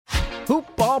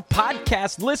Hoopball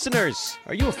podcast listeners.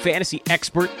 Are you a fantasy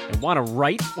expert and want to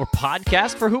write or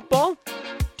podcast for Hoopball?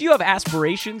 Do you have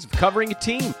aspirations of covering a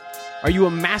team? Are you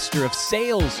a master of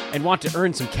sales and want to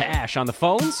earn some cash on the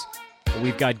phones? Well,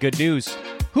 we've got good news.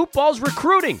 Hoopball's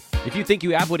recruiting. If you think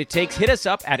you have what it takes, hit us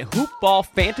up at Hoopball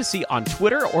Fantasy on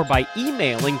Twitter or by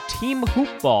emailing Team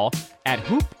Hoopball at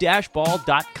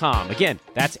hoop-ball.com. Again,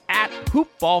 that's at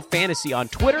Hoopball Fantasy on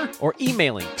Twitter or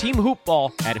emailing Team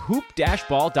Hoopball at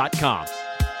hoop-ball.com.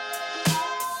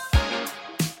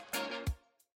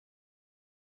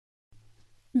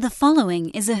 The following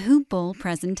is a Hoopball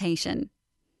presentation.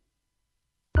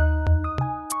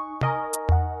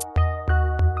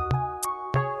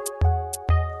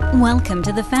 Welcome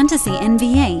to the Fantasy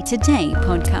NBA Today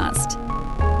podcast.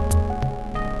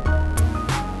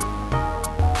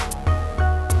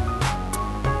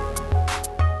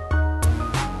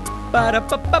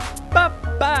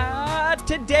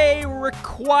 Today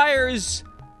requires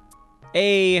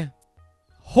a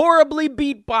horribly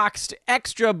beatboxed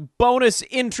extra bonus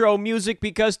intro music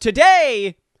because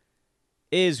today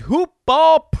is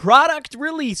Hoopball product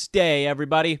release day,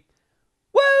 everybody.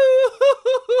 Woo!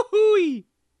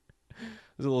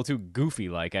 It was a little too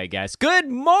goofy-like, I guess. Good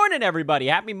morning, everybody.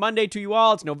 Happy Monday to you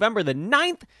all. It's November the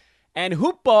 9th, and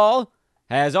Hoopball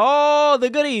has all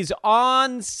the goodies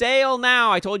on sale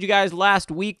now. I told you guys last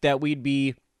week that we'd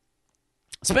be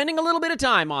spending a little bit of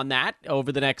time on that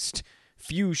over the next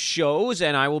few shows,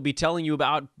 and I will be telling you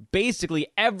about basically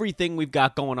everything we've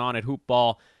got going on at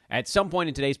Hoopball at some point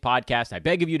in today's podcast. I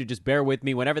beg of you to just bear with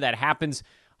me whenever that happens.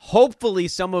 Hopefully,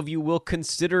 some of you will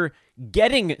consider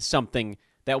getting something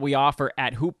that we offer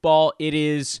at Hoopball. It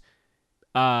is,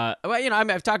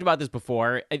 I've talked about this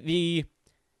before.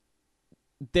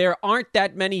 There aren't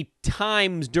that many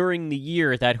times during the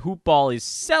year that Hoopball is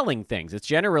selling things. It's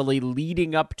generally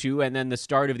leading up to and then the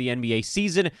start of the NBA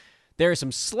season. There are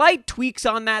some slight tweaks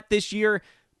on that this year,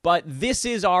 but this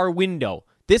is our window.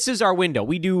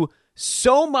 We do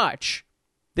so much.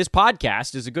 This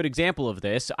podcast is a good example of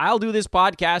this. I'll do this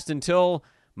podcast until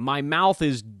my mouth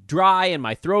is dry and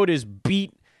my throat is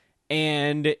beat,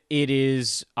 and it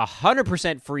is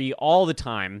 100% free all the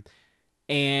time.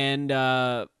 And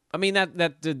the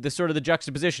sort of the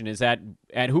juxtaposition is that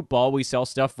at Hoopball we sell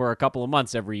stuff for a couple of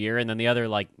months every year, and then the other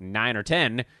 9 or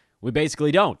 10 we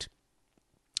basically don't.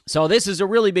 So this is a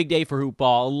really big day for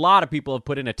Hoopball. A lot of people have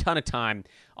put in a ton of time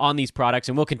on these products,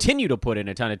 and will continue to put in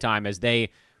a ton of time as they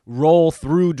roll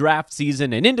through draft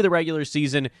season and into the regular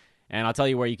season. And I'll tell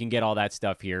you where you can get all that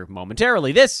stuff here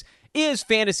momentarily. This is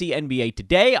Fantasy NBA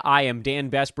Today. I am Dan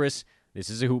Besbris. This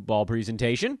is a Hoopball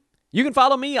presentation. You can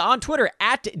follow me on Twitter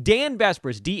at Dan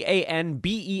Besbris,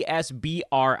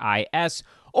 DanBesbris,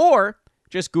 or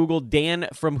just Google Dan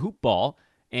from Hoopball,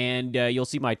 and you'll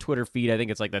see my Twitter feed. I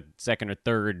think it's like the second or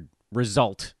third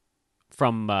result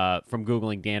from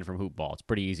Googling Dan from Hoopball. It's a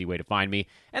pretty easy way to find me.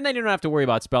 And then you don't have to worry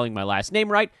about spelling my last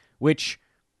name right, which,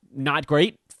 not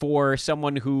great for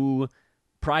someone who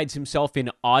prides himself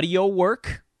in audio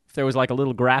work. If there was a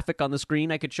little graphic on the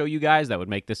screen I could show you guys, that would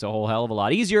make this a whole hell of a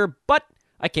lot easier, but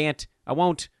I can't, I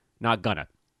won't, not gonna.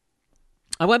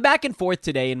 I went back and forth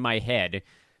today in my head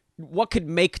what could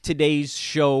make today's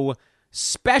show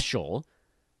special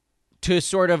to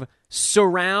sort of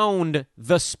surround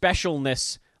the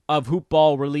specialness of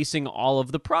Hoopball releasing all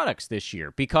of the products this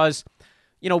year. Because,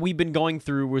 we've been going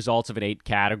through results of an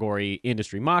 8-category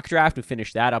industry mock draft. We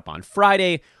finished that up on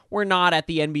Friday. We're not at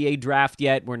the NBA draft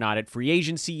yet. We're not at free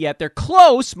agency yet. They're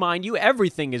close, mind you.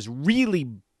 Everything is really,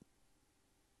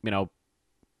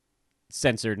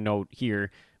 censored note here,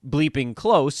 bleeping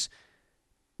close,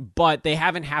 but they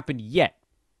haven't happened yet.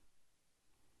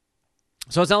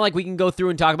 So it's not like we can go through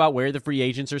and talk about where the free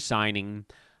agents are signing.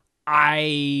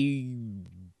 I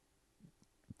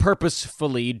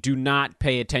purposefully do not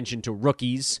pay attention to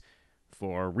rookies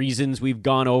for reasons we've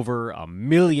gone over a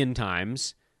million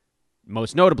times.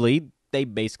 Most notably, they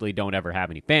basically don't ever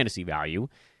have any fantasy value,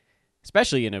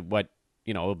 especially in what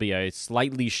will be a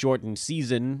slightly shortened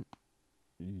season,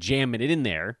 jamming it in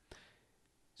there.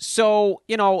 So,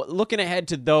 looking ahead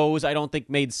to those, I don't think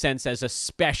made sense as a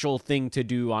special thing to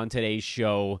do on today's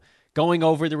show. Going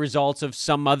over the results of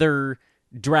some other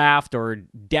draft or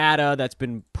data that's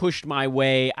been pushed my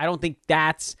way, I don't think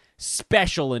that's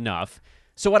special enough.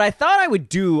 So what I thought I would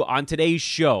do on today's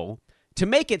show to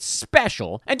make it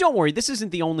special, and don't worry, this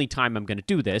isn't the only time I'm going to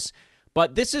do this,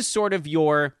 but this is sort of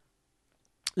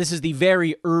this is the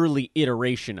very early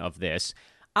iteration of this.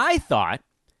 I thought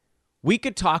we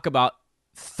could talk about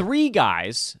 3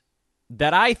 guys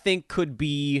that I think could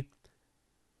be,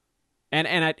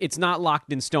 and it's not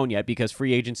locked in stone yet because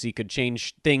free agency could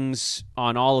change things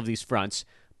on all of these fronts,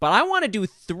 But I want to do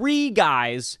 3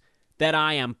 guys that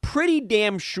I am pretty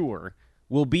damn sure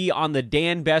will be on the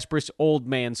Dan Besbris Old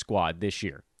Man Squad this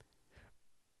year.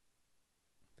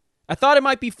 I thought it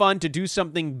might be fun to do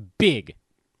something big,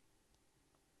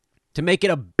 to make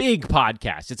it a big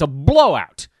podcast. It's a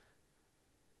blowout.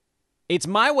 It's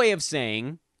my way of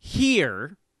saying,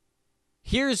 here's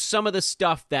some of the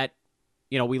stuff that,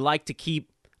 we like to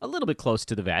keep a little bit close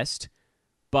to the vest,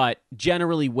 but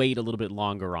generally wait a little bit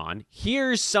longer on.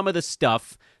 Here's some of the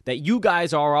stuff that you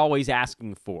guys are always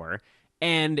asking for.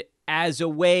 And as a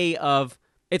way of,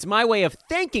 it's my way of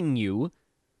thanking you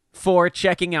for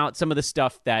checking out some of the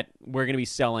stuff that we're going to be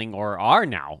selling, or are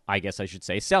now, I guess I should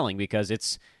say, selling, because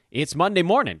it's Monday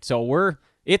morning. So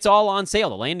it's all on sale.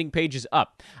 The landing page is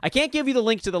up. I can't give you the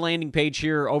link to the landing page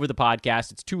here over the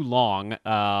podcast. It's too long.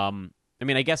 I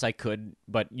guess I could,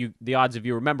 but the odds of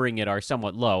you remembering it are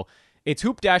somewhat low. It's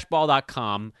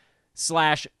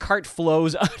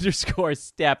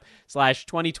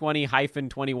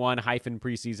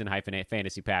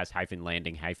hoop-ball.com/cartflows_step/2020-21-preseason-fantasy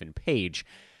pass-landing-page.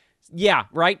 Yeah,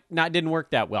 right? Didn't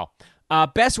work that well.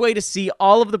 Best way to see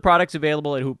all of the products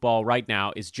available at Hoopball right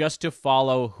now is just to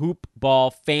follow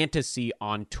Hoopball Fantasy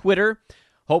on Twitter.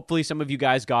 Hopefully some of you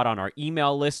guys got on our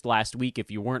email list last week if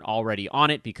you weren't already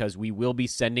on it, because we will be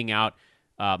sending out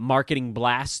marketing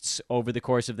blasts over the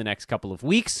course of the next couple of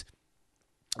weeks.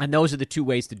 And those are the 2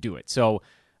 ways to do it. So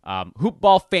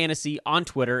Hoopball Fantasy on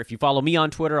Twitter. If you follow me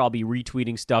on Twitter, I'll be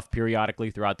retweeting stuff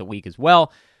periodically throughout the week as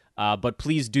well. But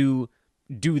please do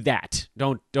that.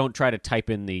 Don't try to type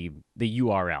in the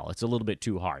URL. It's a little bit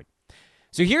too hard.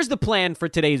 So here's the plan for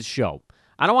today's show.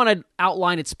 I don't want to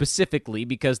outline it specifically,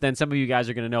 because then some of you guys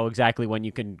are going to know exactly when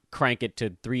you can crank it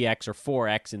to 3x or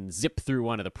 4x and zip through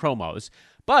one of the promos.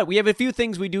 But we have a few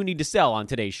things we do need to sell on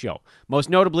today's show. Most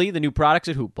notably, the new products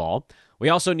at Hoopball. We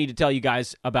also need to tell you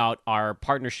guys about our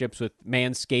partnerships with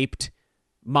Manscaped,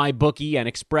 MyBookie, and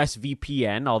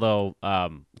ExpressVPN, although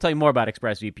I'll tell you more about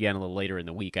ExpressVPN a little later in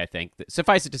the week, I think.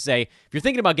 Suffice it to say, if you're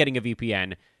thinking about getting a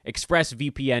VPN,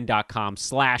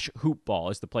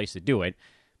 expressvpn.com/hoopball is the place to do it,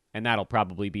 and that'll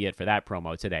probably be it for that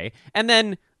promo today. And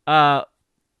then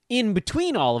in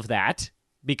between all of that,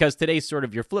 because today's sort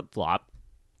of your flip-flop,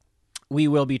 we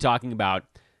will be talking about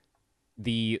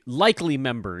the likely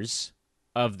members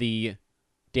of the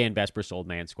Dan Besbris Old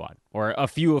Man Squad, or a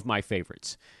few of my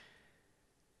favorites.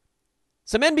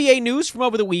 Some NBA news from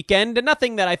over the weekend,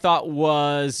 nothing that I thought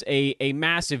was a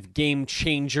massive game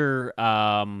changer.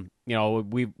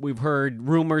 We've heard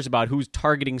rumors about who's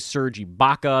targeting Serge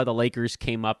Ibaka. The Lakers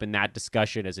came up in that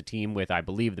discussion as a team with, I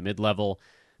believe, the mid-level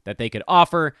that they could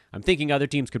offer. I'm thinking other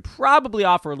teams could probably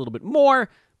offer a little bit more,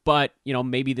 but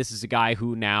maybe this is a guy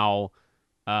who now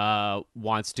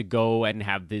wants to go and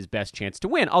have his best chance to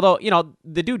win. Although,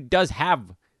 the dude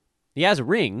he has a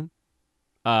ring.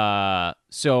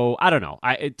 So I don't know.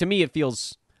 To me, it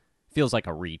feels like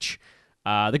a reach.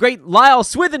 The great Lyle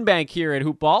Swithenbank here at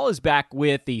Hoopball is back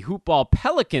with the Hoopball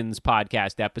Pelicans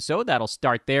podcast episode. That'll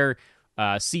start their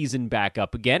season back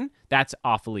up again. That's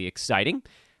awfully exciting.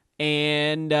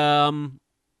 And,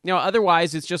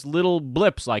 otherwise it's just little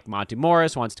blips like Monty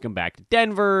Morris wants to come back to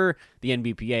Denver. The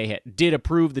NBPA did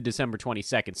approve the December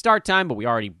 22nd start time, but we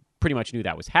already pretty much knew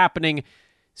that was happening.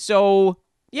 So,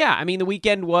 yeah, the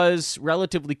weekend was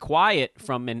relatively quiet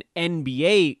from an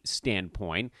NBA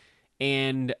standpoint,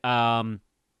 and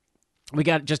we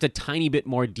got just a tiny bit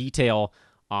more detail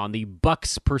on the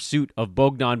Bucks' pursuit of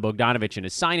Bogdan Bogdanović in a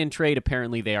sign-in trade.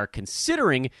 Apparently, they are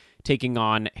considering taking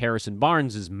on Harrison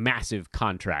Barnes' massive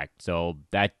contract. So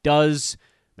that does,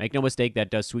 make no mistake,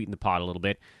 that does sweeten the pot a little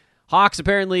bit. Hawks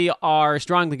apparently are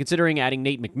strongly considering adding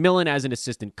Nate McMillan as an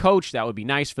assistant coach. That would be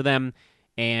nice for them.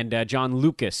 And John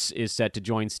Lucas is set to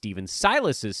join Steven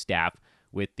Silas's staff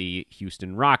with the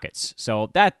Houston Rockets. So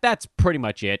that's pretty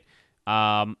much it.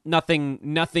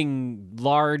 Nothing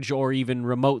large or even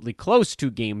remotely close to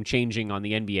game-changing on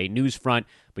the NBA news front,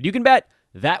 but you can bet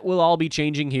that will all be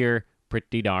changing here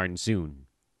pretty darn soon.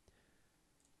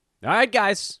 All right,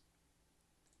 guys.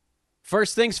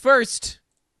 First things first,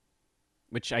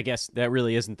 which I guess that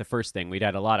really isn't the first thing. We'd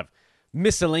had a lot of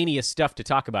miscellaneous stuff to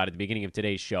talk about at the beginning of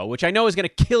today's show, which I know is going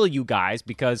to kill you guys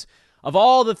because of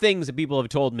all the things that people have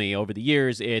told me over the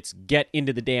years. It's get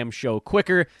into the damn show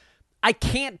quicker. I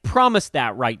can't promise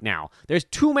that right now. There's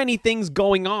too many things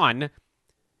going on,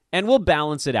 and we'll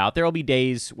balance it out. There will be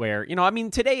days where,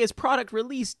 today is product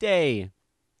release day.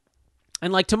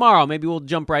 And like tomorrow, maybe we'll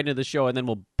jump right into the show and then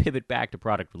we'll pivot back to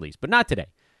product release. But not today.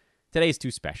 Today's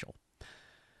too special.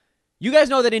 You guys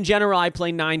know that in general, I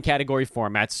play 9 category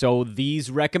formats, so these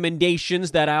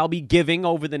recommendations that I'll be giving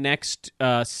over the next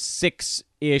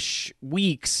 6-ish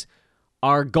weeks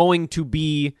are going to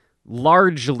be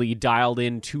largely dialed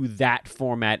into that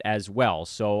format as well.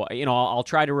 So, I'll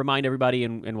try to remind everybody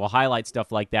and we'll highlight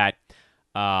stuff like that.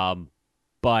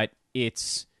 But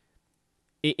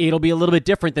it'll be a little bit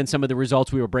different than some of the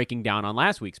results we were breaking down on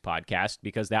last week's podcast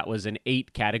because that was an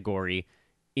 8-category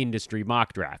industry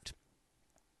mock draft.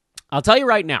 I'll tell you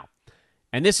right now,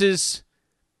 and this is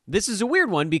a weird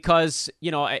one because,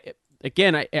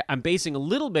 I'm basing a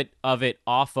little bit of it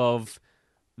off of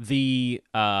the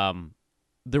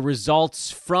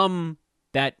results from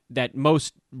that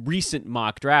most recent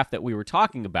mock draft that we were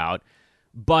talking about,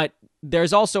 but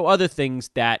there's also other things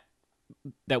that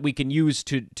we can use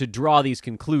to draw these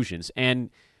conclusions. And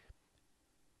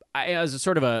as a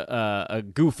sort of a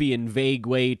goofy and vague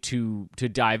way to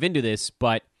dive into this,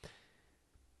 but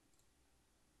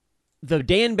the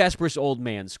Dan Besbris Old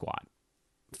Man Squad,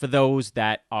 for those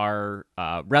that are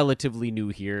relatively new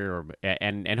here,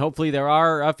 and hopefully there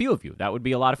are a few of you, that would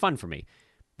be a lot of fun for me.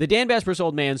 The Dan Besbris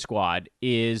Old Man Squad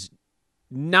is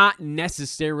not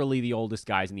necessarily the oldest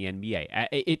guys in the NBA.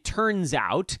 It turns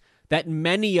out that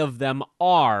many of them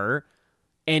are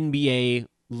NBA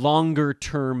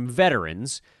longer-term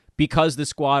veterans because the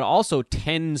squad also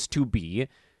tends to be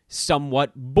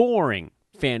somewhat boring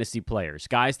fantasy players,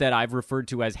 guys that I've referred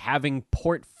to as having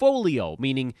portfolio,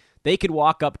 meaning they could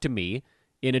walk up to me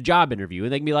in a job interview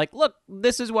and they can be like, look,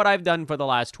 this is what I've done for the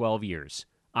last 12 years.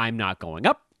 I'm not going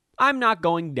up. I'm not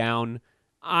going down.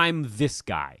 I'm this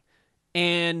guy.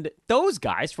 And those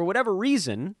guys, for whatever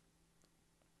reason,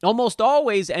 almost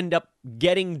always end up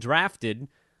getting drafted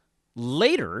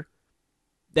later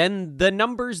than the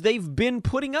numbers they've been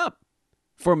putting up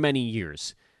for many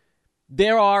years.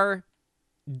 There are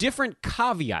different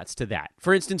caveats to that.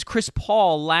 For instance, Chris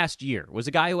Paul last year was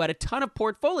a guy who had a ton of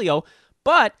portfolio,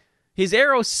 but his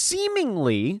arrow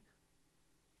seemingly,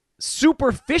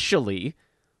 superficially,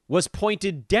 was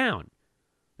pointed down.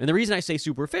 And the reason I say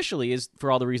superficially is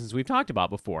for all the reasons we've talked about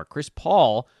before. Chris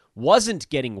Paul wasn't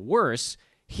getting worse.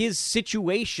 His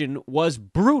situation was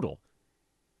brutal.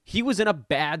 He was in a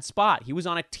bad spot. He was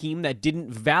on a team that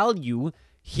didn't value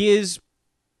his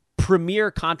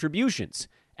premier contributions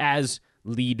as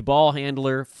lead ball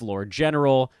handler, floor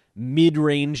general,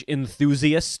 mid-range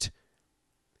enthusiast.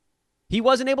 He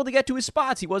wasn't able to get to his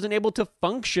spots. He wasn't able to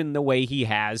function the way he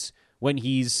has when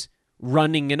he's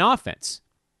running an offense.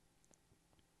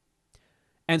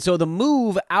 And so the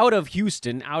move out of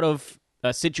Houston, out of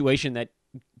a situation that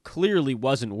clearly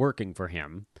wasn't working for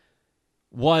him,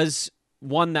 was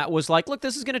one that was like, look,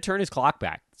 this is going to turn his clock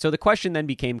back. So the question then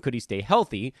became, could he stay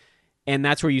healthy? And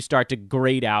that's where you start to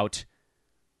grade out,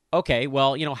 okay,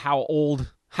 well,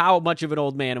 how much of an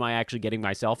old man am I actually getting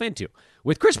myself into?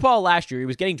 With Chris Paul last year, he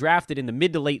was getting drafted in the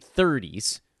mid to late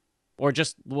 30s, or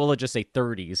let's just say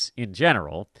 30s in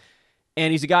general.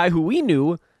 And he's a guy who we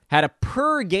knew had a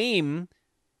per-game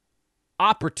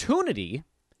opportunity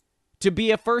to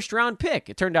be a first-round pick.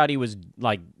 It turned out he was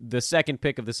like the second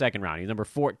pick of the second round. He was number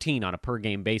 14 on a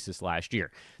per-game basis last year.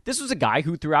 This was a guy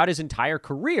who throughout his entire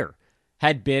career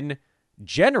had been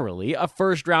generally a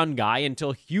first-round guy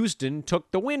until Houston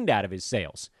took the wind out of his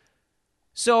sails.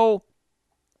 So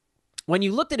when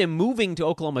you looked at him moving to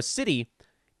Oklahoma City,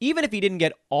 even if he didn't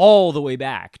get all the way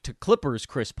back to Clippers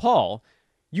Chris Paul,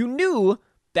 you knew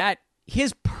that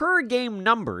his per-game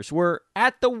numbers were,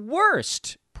 at the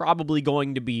worst, probably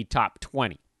going to be top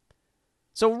 20.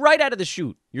 So right out of the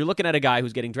chute, you're looking at a guy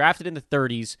who's getting drafted in the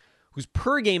 30s, whose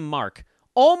per-game mark,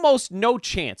 almost no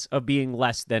chance of being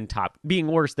worse than top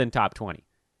 20.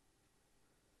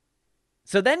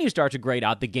 So then you start to grade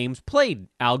out the games played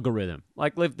algorithm.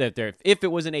 Like if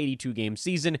it was an 82-game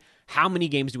season, how many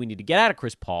games do we need to get out of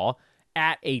Chris Paul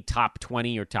at a top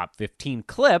 20 or top 15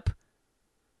 clip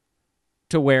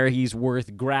to where he's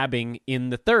worth grabbing in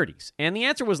the 30s? And the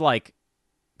answer was like,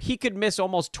 he could miss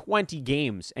almost 20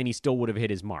 games and he still would have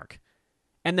hit his mark.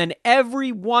 And then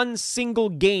every one single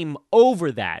game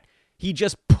over that, he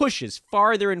just pushes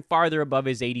farther and farther above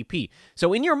his ADP.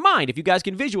 So in your mind, if you guys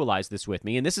can visualize this with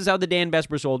me, and this is how the Dan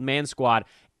Besbris Old Man Squad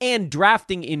and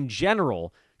drafting in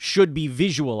general should be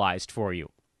visualized for you.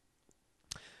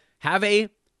 Have a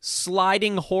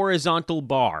sliding horizontal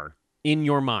bar in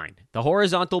your mind. The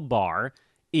horizontal bar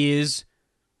is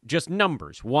just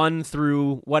numbers, 1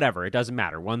 through whatever, it doesn't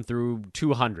matter, 1 through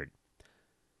 200.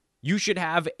 You should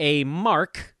have a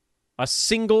mark, a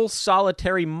single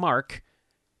solitary mark,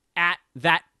 at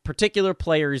that particular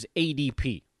player's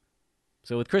ADP.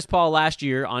 So with Chris Paul last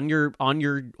year, on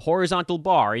your horizontal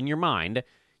bar in your mind,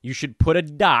 you should put a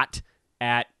dot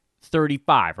at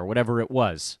 35 or whatever it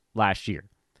was last year.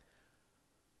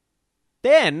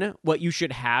 Then what you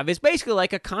should have is basically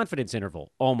like a confidence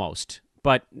interval, almost,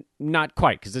 but not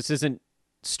quite, because this isn't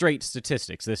straight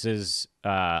statistics. This is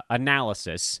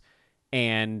analysis,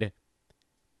 and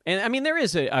I mean, there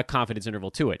is a confidence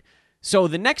interval to it. So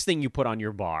the next thing you put on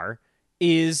your bar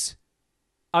is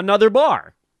another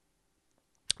bar.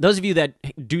 Those of you that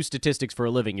do statistics for a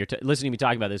living, you're listening to me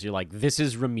talking about this, you're like, this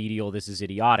is remedial, this is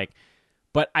idiotic.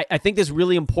 But I think this is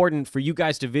really important for you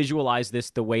guys to visualize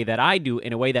this the way that I do,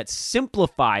 in a way that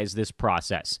simplifies this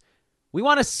process. We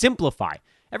want to simplify.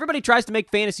 Everybody tries to make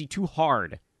fantasy too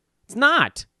hard. It's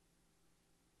not.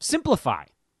 Simplify.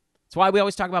 That's why we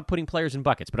always talk about putting players in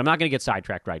buckets, but I'm not going to get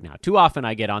sidetracked right now. Too often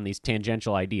I get on these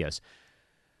tangential ideas.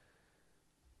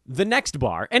 The next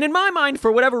bar, and in my mind,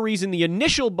 for whatever reason, the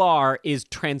initial bar is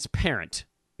transparent.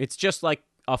 It's just like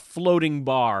a floating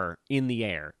bar in the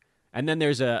air. And then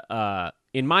there's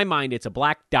in my mind, it's a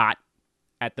black dot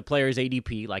at the player's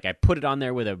ADP. Like I put it on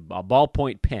there with a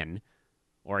ballpoint pen,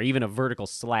 or even a vertical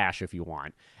slash if you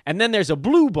want. And then there's a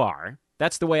blue bar.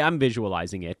 That's the way I'm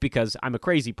visualizing it, because I'm a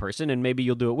crazy person, and maybe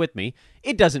you'll do it with me.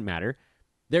 It doesn't matter.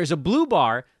 There's a blue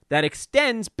bar that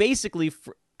extends basically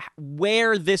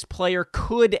where this player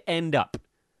could end up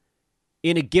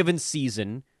in a given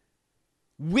season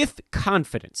with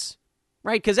confidence,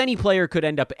 right? Because any player could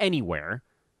end up anywhere,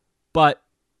 but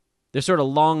there's sort of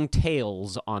long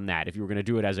tails on that if you were going to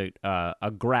do it as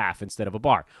a graph instead of a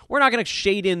bar. We're not going to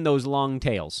shade in those long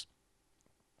tails.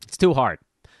 It's too hard.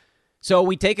 So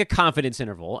we take a confidence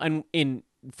interval, and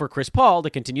for Chris Paul, to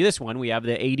continue this one, we have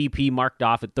the ADP marked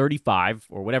off at 35,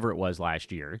 or whatever it was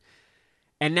last year.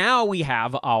 And now we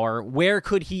have our where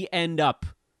could he end up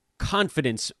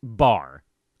confidence bar.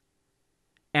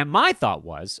 And my thought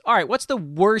was, all right, what's the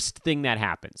worst thing that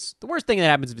happens? The worst thing that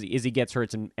happens is he gets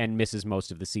hurt and misses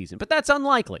most of the season. But that's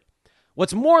unlikely.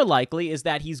 What's more likely is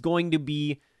that he's going to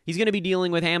be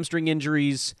dealing with hamstring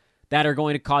injuries that are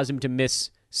going to cause him to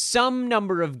miss some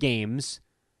number of games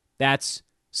that's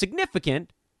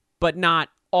significant, but not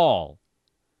all.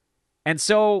 And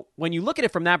so when you look at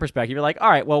it from that perspective, you're like, all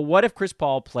right, well, what if Chris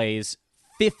Paul plays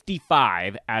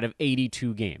 55 out of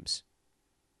 82 games?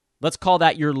 Let's call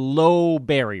that your low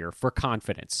barrier for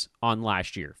confidence on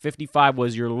last year. 55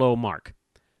 was your low mark.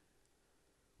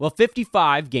 Well,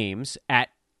 55 games at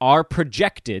our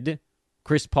projected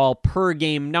Chris Paul per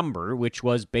game number, which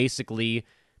was basically,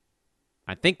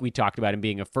 I think we talked about him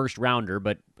being a first rounder,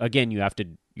 but again, you have to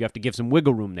give some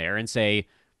wiggle room there and say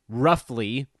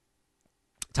roughly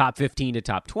top 15 to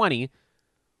top 20,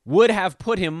 would have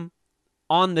put him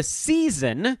on the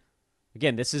season.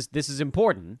 Again, this is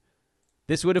important.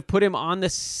 This would have put him on the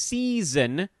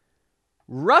season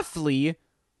roughly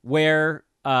where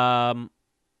someone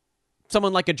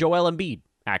like a Joel Embiid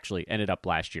actually ended up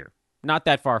last year. Not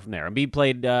that far from there. Embiid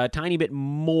played a tiny bit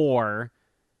more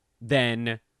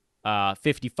than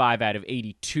 55 out of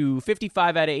 82.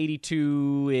 55 out of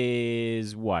 82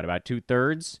 is what, about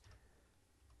 2/3?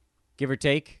 Give or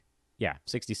take? Yeah,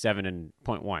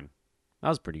 67.1. That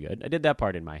was pretty good. I did that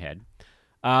part in my head.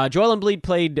 Joel Embiid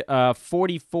played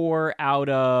 44 out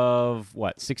of,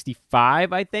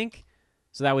 65, I think?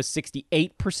 So that was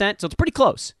 68%. So it's pretty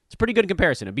close. It's pretty good in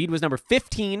comparison. Embiid was number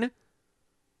 15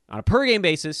 on a per-game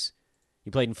basis.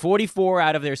 He played in 44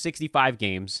 out of their 65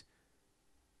 games,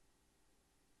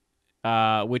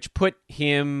 which put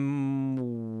him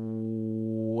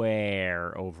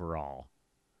where overall?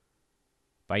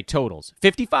 By totals.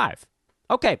 55.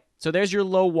 Okay, so there's your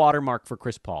low watermark for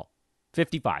Chris Paul.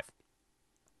 55.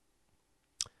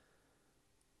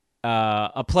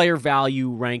 A player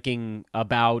value ranking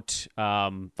about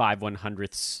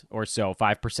 5/100ths or so,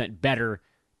 5% better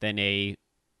than a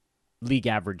league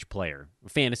average player, a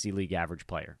fantasy league average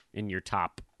player in your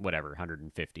top,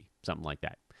 150, something like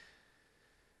that.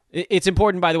 It's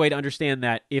important, by the way, to understand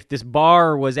that if this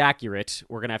bar was accurate,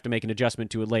 we're going to have to make an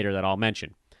adjustment to it later that I'll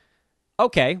mention.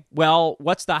 Okay, well,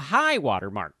 what's the high water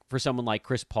mark for someone like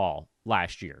Chris Paul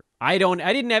last year? I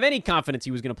didn't have any confidence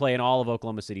he was going to play in all of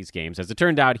Oklahoma City's games. As it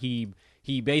turned out, he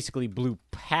basically blew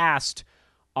past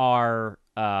our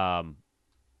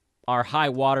high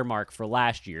water mark for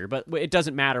last year, but it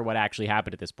doesn't matter what actually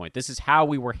happened at this point. This is how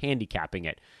we were handicapping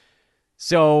it.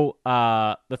 So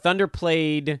the Thunder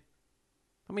played,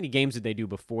 how many games did they do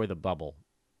before the bubble?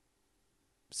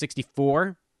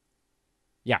 64?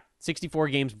 Yeah, 64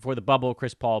 games before the bubble.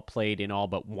 Chris Paul played in all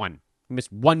but one. He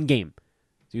missed one game.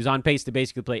 So he was on pace to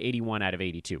basically play 81 out of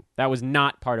 82. That was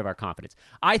not part of our confidence.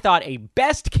 I thought a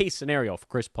best-case scenario for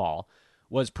Chris Paul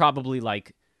was probably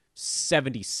like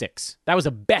 76. That was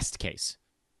a best case.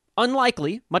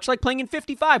 Unlikely, much like playing in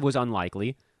 55 was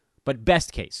unlikely, but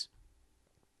best case.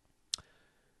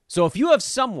 So if you have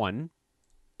someone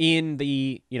in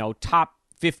the top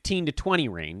 15 to 20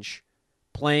 range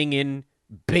playing in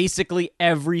basically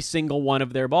every single one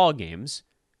of their ball games,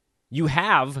 you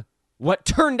have what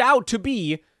turned out to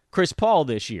be Chris Paul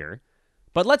this year.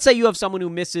 But let's say you have someone who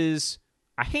misses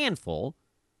a handful,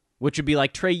 which would be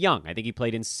like Trae Young. I think he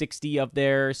played in 60 of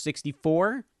their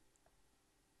 64.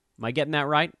 Am I getting that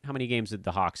right? How many games did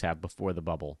the Hawks have before the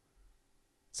bubble?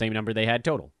 Same number they had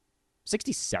total.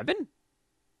 67?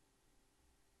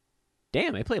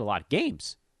 Damn, they played a lot of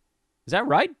games. Is that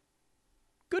right?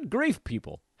 Good grief,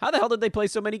 people. How the hell did they play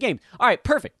so many games? All right,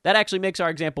 perfect. That actually makes our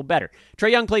example better.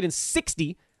 Trae Young played in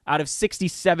 60 out of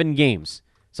 67 games.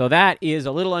 So that is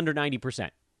a little under 90%.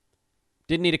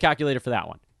 Didn't need a calculator for that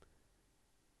one.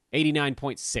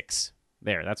 89.6.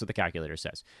 There, that's what the calculator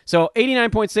says. So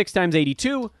 89.6 times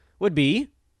 82 would be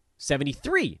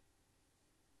 73.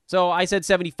 So I said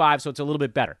 75, so it's a little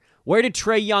bit better. Where did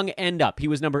Trae Young end up? He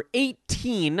was number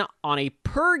 18 on a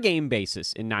per-game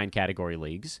basis in 9 category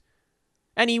leagues.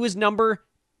 And he was number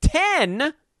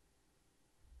 10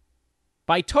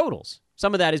 by totals.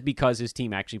 Some of that is because his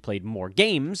team actually played more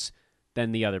games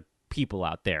than the other people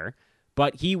out there.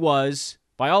 But he was,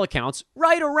 by all accounts,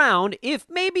 right around, if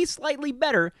maybe slightly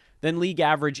better than league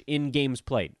average in games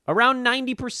played. Around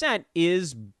 90%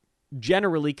 is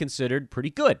generally considered pretty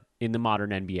good in the modern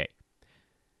NBA.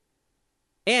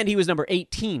 And he was number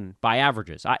 18 by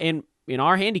averages. And in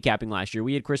our handicapping last year,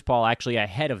 we had Chris Paul actually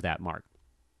ahead of that mark.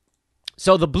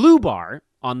 So the blue bar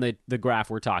on the graph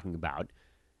we're talking about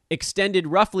extended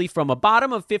roughly from a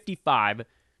bottom of 55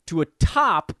 to a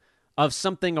top of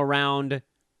something around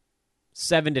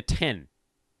 7 to 10,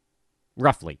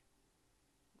 roughly.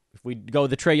 If we go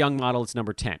the Trae Young model, it's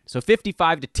number 10. So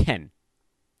 55 to 10.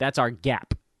 That's our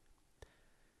gap.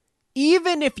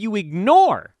 Even if you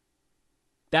ignore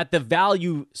that the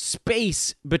value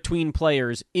space between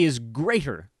players is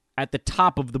greater at the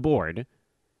top of the board,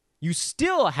 you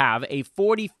still have a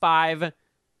 45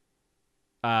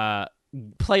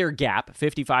 player gap,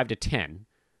 55 to 10,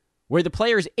 where the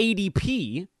player's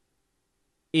ADP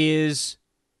is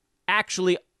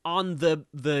actually on the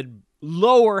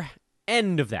lower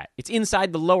end of that. It's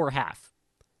inside the lower half.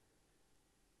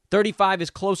 35 is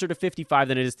closer to 55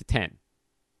 than it is to 10.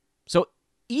 So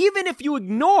even if you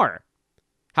ignore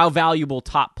how valuable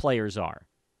top players are,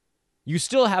 you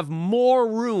still have more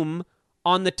room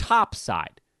on the top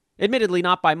side. Admittedly,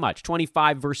 not by much.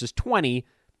 25 versus 20,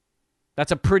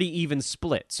 that's a pretty even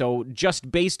split. So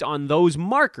just based on those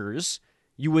markers,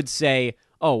 you would say,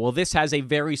 oh, well, this has a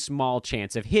very small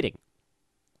chance of hitting.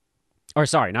 Or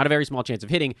sorry, not a very small chance of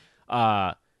hitting,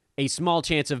 a small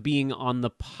chance of being on the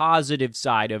positive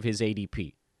side of his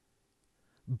ADP.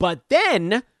 But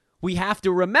then we have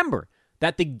to remember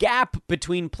that the gap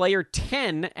between player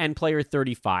 10 and player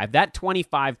 35, that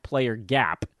 25-player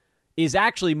gap, is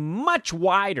actually much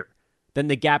wider than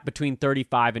the gap between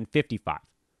 35 and 55.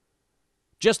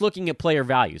 Just looking at player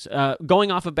values,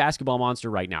 going off of Basketball Monster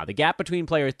right now, the gap between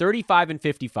player 35 and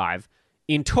 55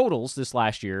 in totals this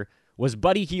last year was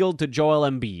Buddy Hield to Joel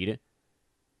Embiid,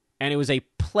 and it was a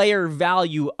player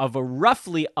value of a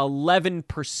roughly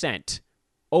 11%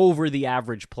 over the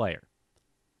average player.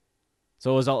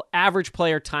 So it was an average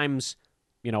player times,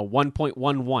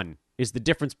 1.11 is the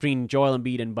difference between Joel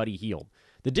Embiid and Buddy Hield.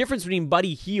 The difference between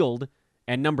Buddy Hield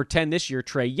and number 10 this year,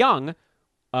 Trae Young,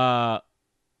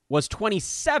 was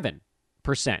 27%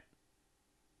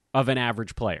 of an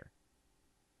average player.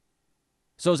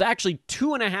 So it's actually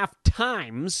 2.5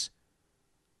 times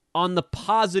on the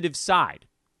positive side.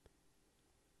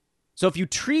 So if you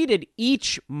treated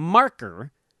each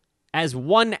marker as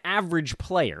one average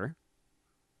player,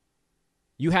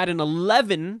 you had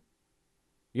 11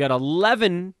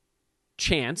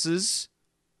 chances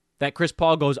that Chris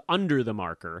Paul goes under the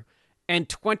marker and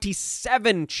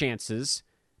 27 chances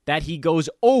that he goes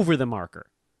over the marker.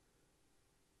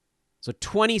 So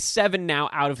 27 now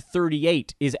out of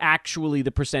 38 is actually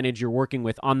the percentage you're working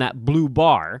with on that blue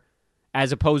bar,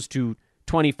 as opposed to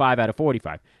 25 out of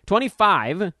 45.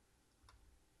 25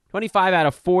 out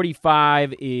of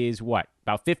 45 is what?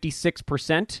 About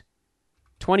 56%.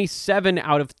 27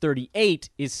 out of 38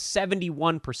 is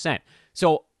 71%.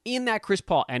 So in that Chris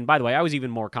Paul, and by the way, I was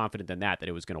even more confident than that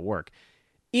it was going to work.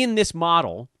 In this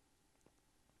model,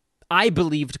 I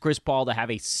believed Chris Paul to have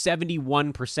a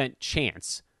 71%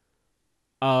 chance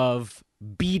of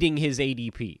beating his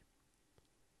ADP.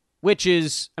 Which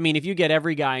is, if you get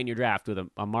every guy in your draft with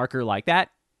a marker like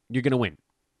that, you're going to win.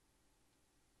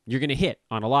 You're going to hit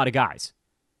on a lot of guys.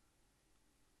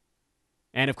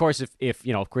 And of course, if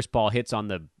Chris Paul hits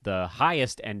on the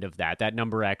highest end of that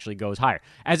number actually goes higher.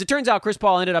 As it turns out, Chris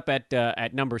Paul ended up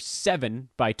at number 7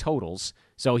 by totals,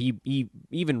 so he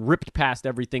even ripped past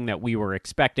everything that we were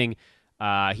expecting.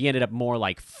 He ended up more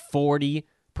like 40%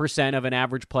 of an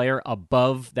average player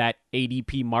above that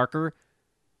ADP marker,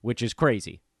 which is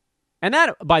crazy. And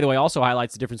that, by the way, also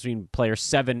highlights the difference between player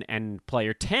 7 and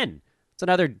player 10. It's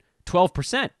another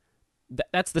 12%.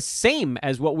 That's the same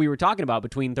as what we were talking about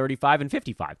between 35 and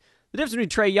 55. The difference between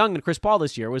Trae Young and Chris Paul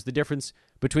this year was the difference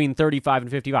between 35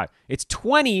 and 55. It's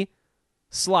 20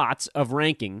 slots of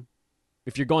ranking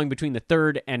if you're going between the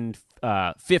third and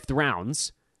fifth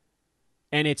rounds,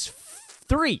 and it's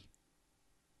 3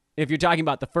 if you're talking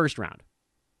about the first round.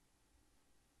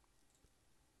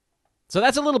 So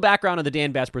that's a little background on the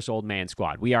Dan Besbris Old Man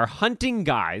Squad. We are hunting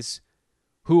guys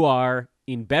who are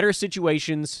in better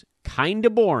situations, kind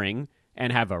of boring,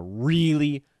 and have a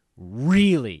really,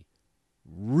 really,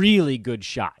 really good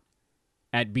shot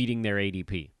at beating their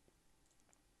ADP.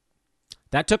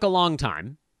 That took a long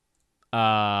time,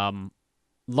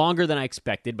 longer than I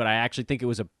expected, but I actually think it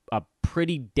was a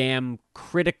pretty damn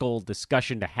critical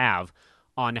discussion to have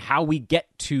on how we get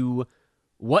to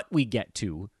what we get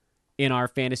to in our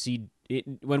fantasy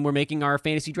when we're making our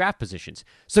fantasy draft positions.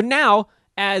 So now,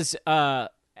 as I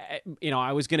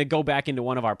was going to go back into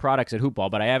one of our products at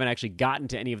Hoopball, but I haven't actually gotten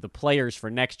to any of the players for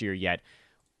next year yet.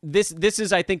 This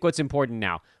is, I think, what's important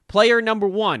now. Player number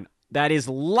 1 that is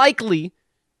likely,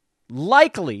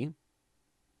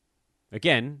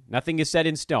 again, nothing is set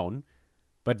in stone,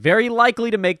 but very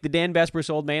likely to make the Dan Besbris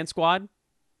Old Man Squad.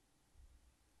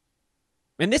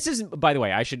 And this isn't, by the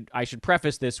way, I should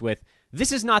preface this with,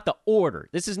 this is not the order.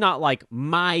 This is not like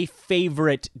my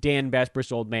favorite Dan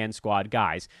Besbris Old Man Squad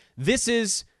guys.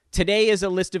 Today is a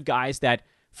list of guys that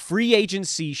free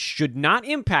agency should not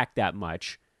impact that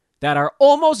much, that are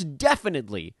almost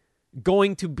definitely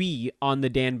going to be on the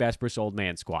Dan Besbris Old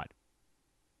Man Squad.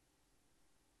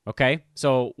 Okay?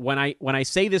 So when I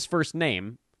say this first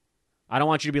name, I don't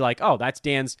want you to be like, oh, that's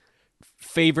Dan's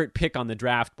favorite pick on the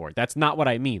draft board. That's not what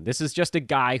I mean. This is just a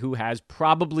guy who has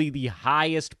probably the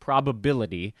highest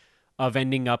probability of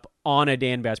ending up on a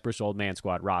Dan Besbris Old Man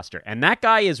Squad roster. And that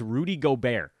guy is Rudy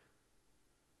Gobert.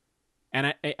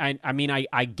 And I mean,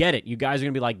 I get it. You guys are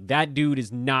going to be like, that dude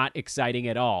is not exciting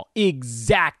at all.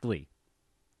 Exactly.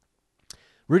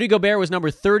 Rudy Gobert was number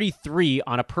 33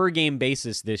 on a per-game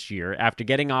basis this year after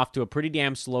getting off to a pretty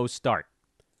damn slow start,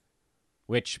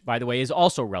 which, by the way, is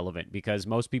also relevant because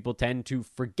most people tend to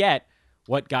forget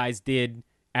what guys did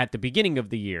at the beginning of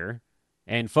the year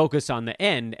and focus on the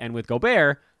end. And with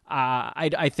Gobert,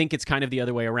 I think it's kind of the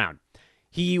other way around.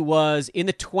 He was in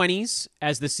the 20s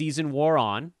as the season wore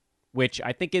on, which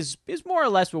I think is more or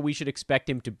less what we should expect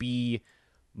him to be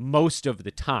most of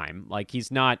the time. Like, he's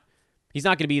not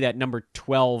going to be that number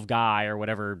 12 guy or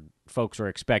whatever folks are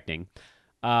expecting.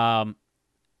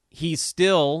 He's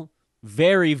still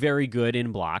very, very good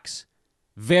in blocks,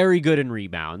 very good in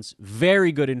rebounds,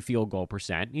 very good in field goal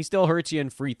percent. He still hurts you in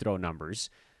free throw numbers.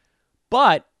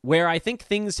 But where I think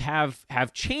things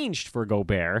have changed for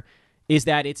Gobert is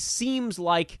that it seems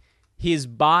like his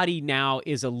body now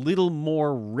is a little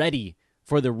more ready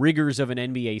for the rigors of an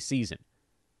NBA season.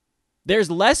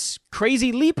 There's less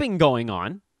crazy leaping going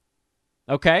on,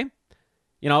 okay?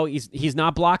 You know, he's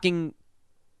not blocking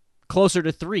closer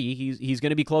to 3. He's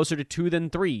going to be closer to 2 than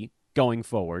 3 going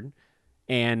forward.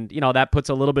 And, you know, that puts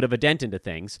a little bit of a dent into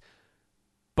things.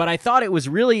 But I thought it was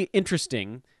really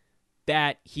interesting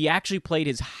that he actually played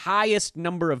his highest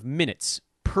number of minutes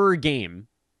per game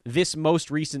this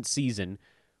most recent season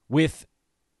with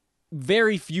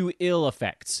very few ill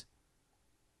effects.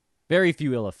 Very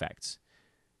few ill effects.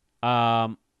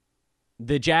 The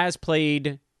Jazz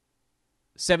played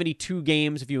 72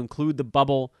 games if you include the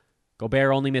bubble.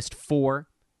 Gobert only missed 4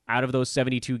 out of those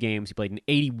 72 games. He played in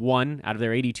 81 out of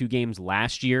their 82 games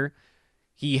last year.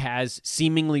 He has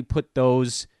seemingly put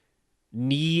those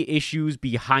knee issues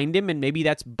behind him, and maybe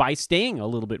that's by staying a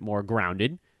little bit more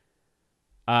grounded.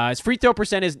 His free throw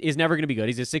percent is never going to be good.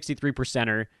 He's a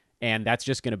 63%er, and that's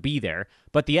just going to be there.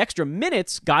 But the extra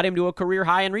minutes got him to a career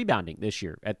high in rebounding this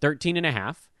year at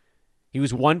 13.5. He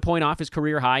was 1 point off his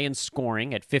career high in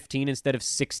scoring at 15 instead of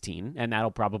 16, and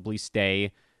that'll probably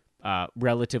stay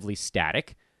relatively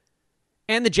static.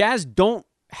 And the Jazz don't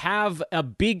have a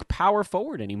big power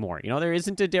forward anymore. You know, there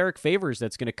isn't a Derek Favors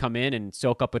that's going to come in and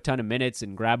soak up a ton of minutes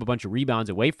and grab a bunch of rebounds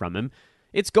away from him.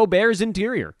 It's Gobert's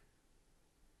interior.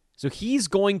 So he's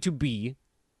going to be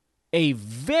a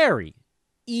very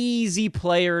easy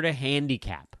player to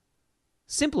handicap.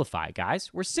 Simplify,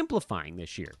 guys. We're simplifying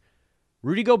this year.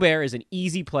 Rudy Gobert is an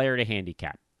easy player to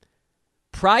handicap.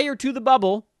 Prior to the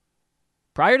bubble,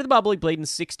 he played in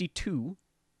 62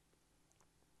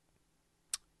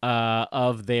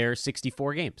 of their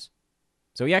 64 games.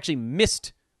 So he actually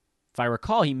missed, if I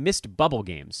recall, he missed bubble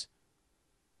games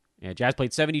Yeah, Jazz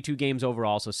played 72 games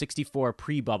overall, so 64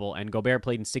 pre-bubble, and Gobert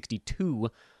played in 62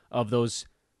 of those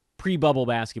pre-bubble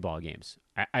basketball games.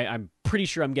 I'm pretty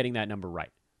sure I'm getting that number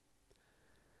right.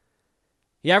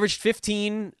 He averaged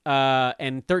 15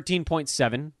 and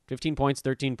 13.7. 15 points,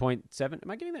 13.7. Am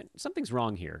I getting that? Something's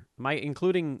wrong here. Am I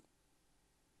including...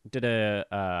 Did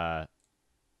a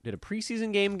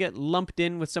preseason game get lumped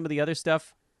in with some of the other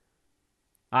stuff?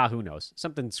 Who knows?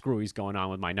 Something screwy's going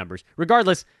on with my numbers.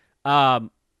 Regardless,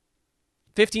 15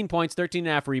 points,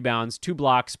 13.5 rebounds, 2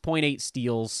 blocks, 0.8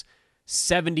 steals,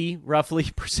 70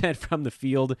 roughly percent from the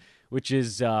field, which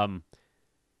is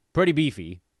pretty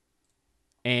beefy.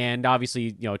 And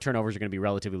obviously, turnovers are going to be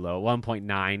relatively low,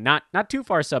 1.9, not too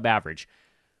far sub-average.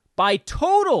 By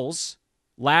totals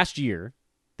last year,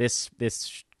 this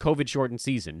COVID-shortened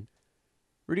season,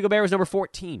 Rudy Gobert was number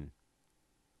 14.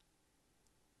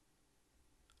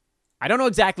 I don't know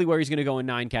exactly where he's going to go in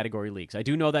 9-category leagues. I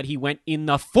do know that he went in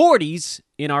the 40s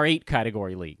in our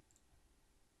 8-category league,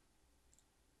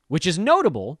 which is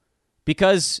notable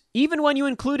because even when you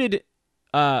included,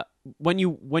 when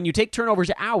you take turnovers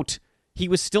out, he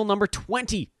was still number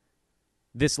 20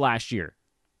 this last year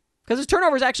because his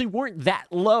turnovers actually weren't that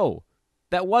low.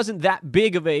 That wasn't that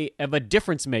big of a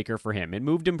difference maker for him. It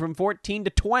moved him from 14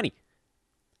 to 20.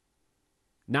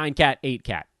 9-cat,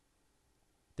 8-cat.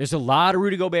 There's a lot of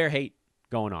Rudy Gobert hate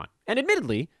going on. And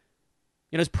admittedly,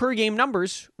 his per-game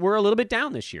numbers were a little bit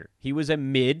down this year. He was a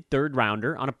mid-third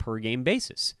rounder on a per-game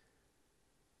basis.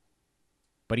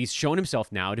 But he's shown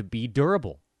himself now to be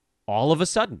durable all of a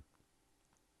sudden.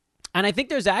 And I think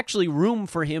there's actually room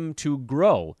for him to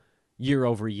grow year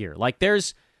over year.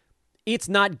 It's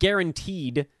not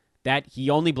guaranteed that he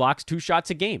only blocks 2 shots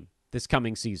a game this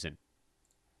coming season.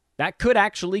 That could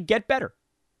actually get better.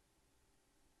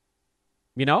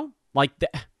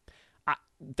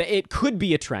 It could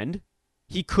be a trend.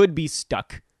 He could be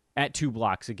stuck at 2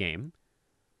 blocks a game.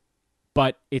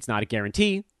 But it's not a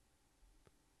guarantee.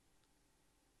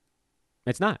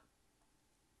 It's not.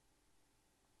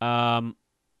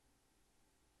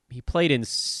 He played in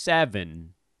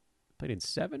 7. Played in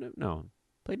 7? No.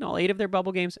 Played in all 8 of their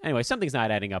bubble games. Anyway, something's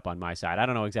not adding up on my side. I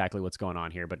don't know exactly what's going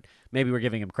on here, but maybe we're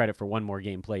giving him credit for one more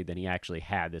game played than he actually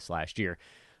had this last year.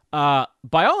 By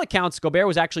all accounts, Gobert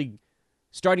was actually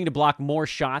starting to block more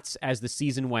shots as the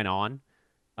season went on.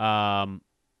 I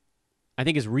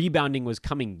think his rebounding was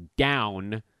coming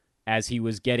down as he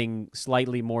was getting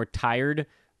slightly more tired.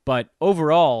 But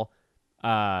overall,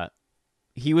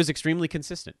 he was extremely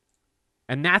consistent.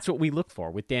 And that's what we look for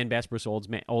with Dan Besbris'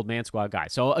 old man squad guy.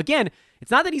 So again,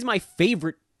 it's not that he's my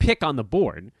favorite pick on the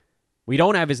board. We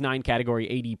don't have his 9-category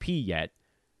ADP yet.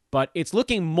 But it's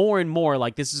looking more and more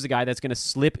like this is a guy that's going to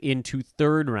slip into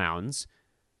 3rd rounds.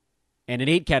 And in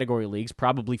 8-category leagues,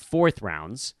 probably 4th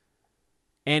rounds.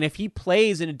 And if he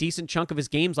plays in a decent chunk of his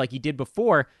games like he did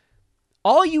before,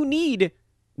 all you need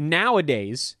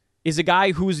nowadays is a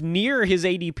guy who's near his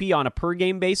ADP on a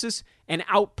per-game basis and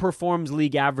outperforms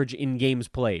league average in games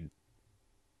played.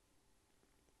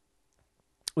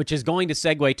 Which is going to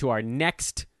segue to our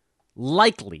next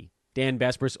likely Dan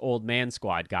Besbris old man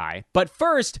squad guy. But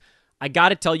first, I got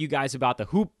to tell you guys about the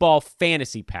Hoop Ball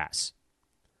Fantasy Pass.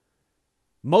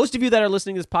 Most of you that are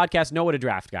listening to this podcast know what a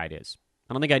draft guide is.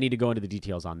 I don't think I need to go into the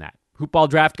details on that. Hoop Ball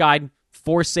Draft Guide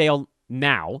for sale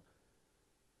now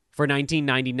for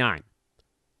 $19.99.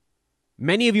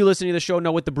 Many of you listening to the show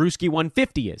know what the Brewski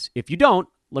 150 is. If you don't,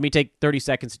 let me take 30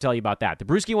 seconds to tell you about that. The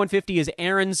Brewski 150 is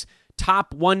Aaron's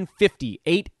top 150,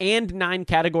 8 and 9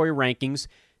 category rankings.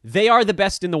 They are the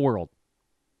best in the world.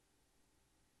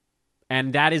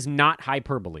 And that is not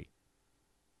hyperbole.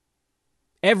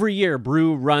 Every year,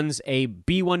 Brew runs a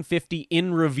B150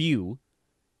 in review,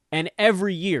 and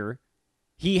every year,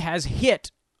 he has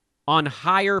hit on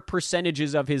higher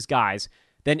percentages of his guys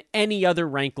than any other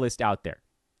rank list out there.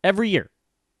 Every year.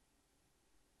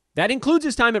 That includes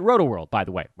his time at RotoWorld, by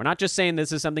the way. We're not just saying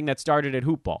this is something that started at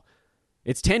Hoop Ball.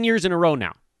 It's 10 years in a row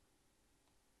now.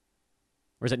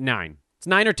 Or is it 9? It's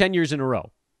 9 or 10 years in a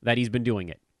row that he's been doing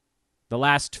it. The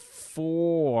last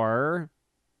 4,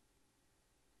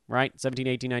 right? 17,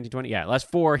 18, 19, 20. Yeah, last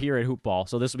 4 here at Hoop Ball.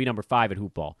 So this will be number 5 at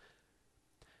Hoop Ball.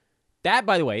 That,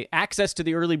 by the way, access to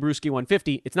the early Brewski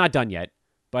 150, it's not done yet,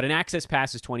 but an access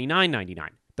pass is $29.99.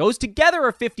 Those together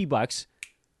are $50.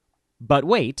 But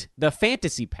wait, the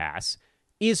Fantasy Pass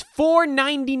is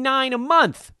 $4.99 a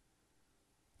month.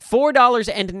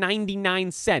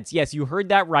 $4.99. Yes, you heard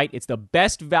that right. It's the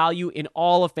best value in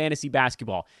all of fantasy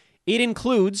basketball. It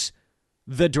includes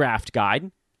the draft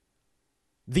guide,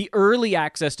 the early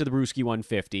access to the Brewski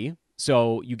 150,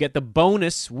 so you get the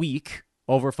bonus week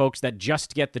over folks that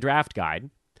just get the draft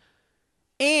guide,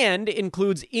 and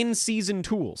includes in-season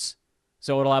tools.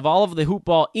 So it'll have all of the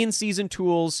Hoopball in-season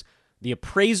tools, the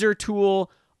appraiser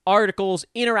tool, articles,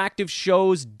 interactive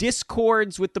shows,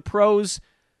 discords with the pros.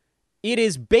 It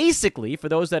is basically, for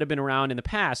those that have been around in the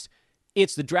past,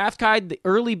 it's the draft guide, the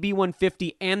early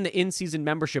B150, and the in-season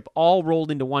membership all rolled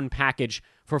into one package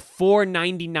for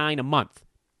 $4.99 a month.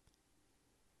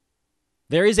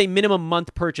 There is a minimum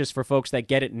month purchase for folks that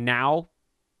get it now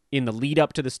in the lead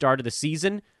up to the start of the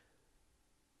season,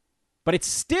 but it's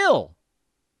still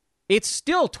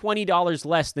 $20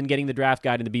 less than getting the draft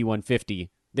guide and the B150,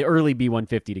 the early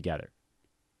B150 together.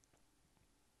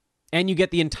 And you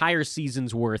get the entire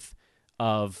season's worth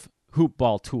of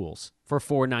Hoopball tools for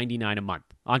 $4.99 a month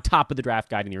on top of the draft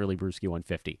guide and the early Brewski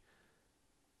 150.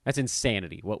 That's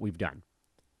insanity, what we've done.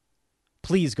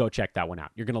 Please go check that one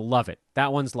out. You're going to love it.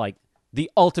 That one's like the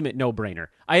ultimate no-brainer.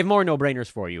 I have more no-brainers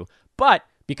for you, but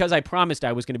because I promised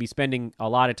I was going to be spending a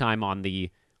lot of time on the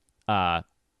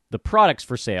products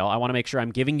for sale, I want to make sure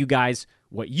I'm giving you guys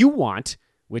what you want,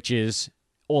 which is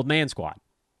Old Man Squad.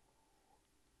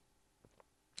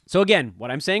 So again, what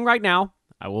I'm saying right now,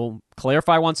 I will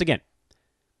clarify once again.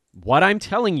 What I'm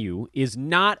telling you is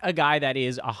not a guy that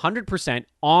is 100%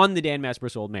 on the Dan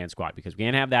Masbris Old Man Squad, because we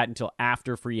can't have that until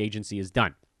after free agency is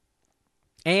done.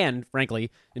 And,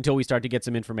 frankly, until we start to get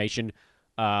some information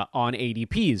on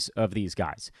ADPs of these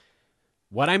guys.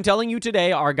 What I'm telling you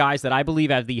today are guys that I believe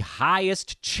have the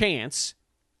highest chance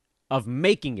of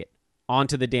making it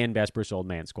onto the Dan Masbris Old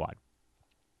Man Squad.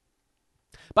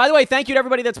 By the way, thank you to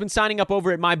everybody that's been signing up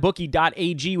over at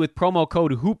mybookie.ag with promo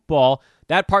code HoopBall.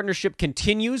 That partnership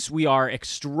continues. We are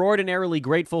extraordinarily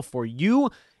grateful for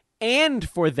you and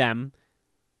for them.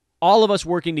 All of us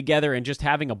working together and just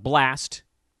having a blast.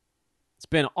 It's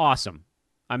been awesome.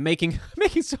 I'm making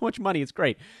so much money. It's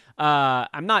great. I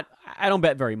don't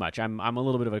bet very much. I'm a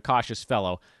little bit of a cautious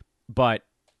fellow, but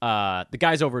the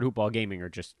guys over at Hoopball Gaming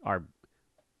are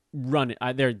running.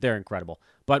 They're incredible.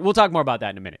 But we'll talk more about that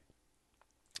in a minute.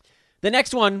 The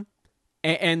next one,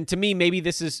 and to me, maybe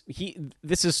this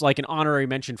is like an honorary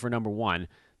mention for number one.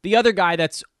 The other guy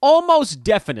that's almost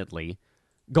definitely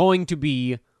going to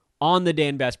be on the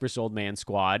Dan Masbris Old Man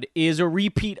Squad is a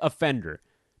repeat offender,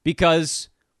 because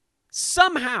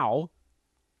somehow,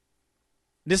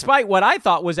 despite what I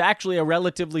thought was actually a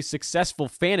relatively successful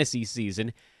fantasy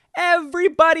season,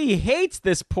 everybody hates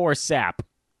this poor sap.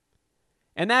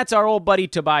 And that's our old buddy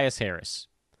Tobias Harris,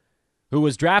 who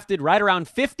was drafted right around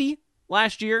 50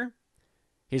 last year.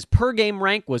 His per-game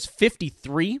rank was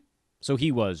 53, so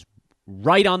he was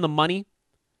right on the money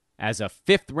as a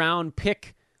fifth-round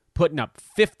pick, putting up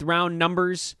fifth-round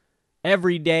numbers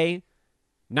every day.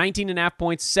 19.5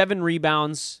 points, 7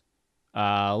 rebounds,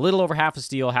 a little over half a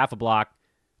steal, half a block,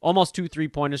 almost 2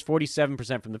 3-pointers,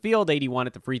 47% from the field, 81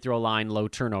 at the free throw line, low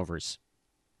turnovers.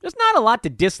 There's not a lot to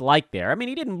dislike there. I mean,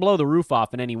 he didn't blow the roof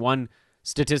off in any one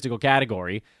statistical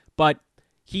category, but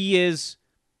he's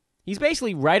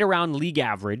basically right around league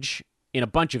average in a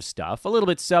bunch of stuff, a little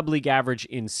bit sub-league average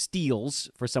in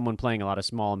steals for someone playing a lot of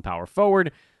small and power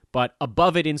forward, but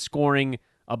above it in scoring,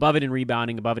 above it in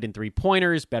rebounding, above it in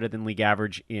three-pointers, better than league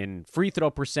average in free throw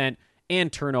percent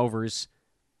and turnovers,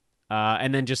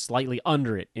 and then just slightly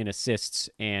under it in assists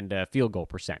and field goal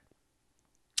percent.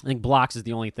 I think blocks is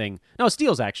the only thing. No,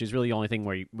 steals actually is really the only thing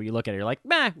where you look at it, you're like,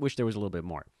 wish there was a little bit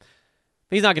more.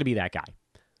 But he's not going to be that guy.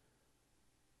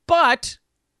 But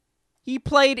he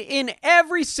played in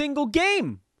every single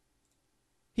game.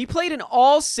 He played in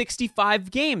all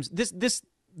 65 games.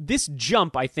 This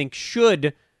jump, I think,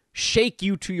 should shake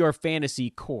you to your fantasy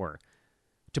core.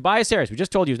 Tobias Harris, we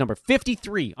just told you, is number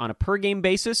 53 on a per-game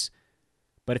basis.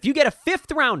 But if you get a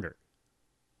fifth-rounder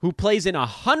who plays in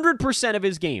 100% of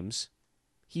his games,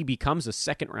 he becomes a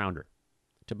second-rounder.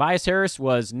 Tobias Harris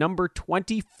was number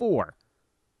 24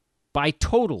 by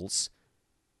totals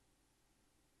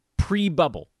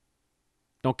pre-bubble.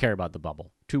 Don't care about the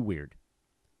bubble. Too weird.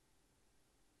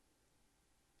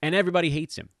 And everybody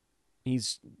hates him.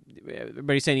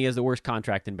 Everybody's saying he has the worst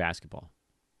contract in basketball.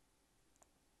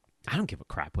 I don't give a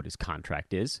crap what his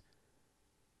contract is.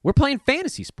 We're playing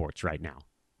fantasy sports right now.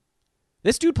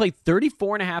 This dude played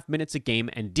 34.5 minutes a game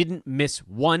and didn't miss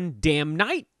one damn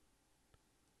night.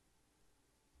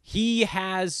 He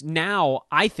has now,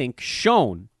 I think,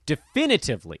 shown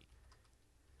definitively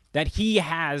that he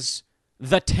has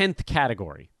the 10th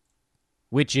category,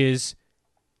 which is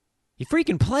he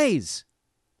freaking plays.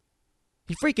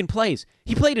 He freaking plays.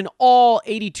 He played in all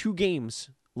 82 games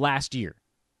last year.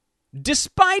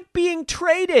 Despite being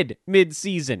traded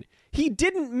mid-season, he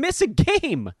didn't miss a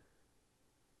game.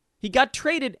 He got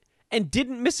traded and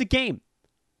didn't miss a game.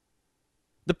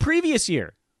 The previous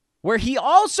year, where he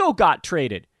also got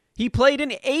traded. He played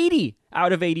in 80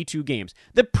 out of 82 games.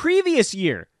 The previous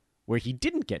year, where he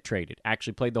didn't get traded,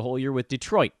 actually played the whole year with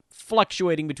Detroit,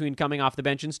 fluctuating between coming off the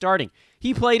bench and starting.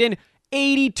 He played in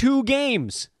 82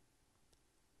 games.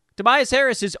 Tobias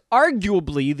Harris is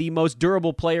arguably the most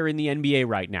durable player in the NBA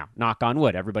right now. Knock on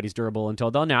wood. Everybody's durable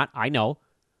until they're not. I know.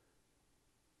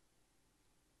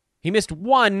 He missed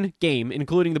one game,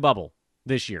 including the bubble,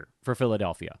 this year for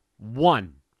Philadelphia.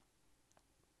 One.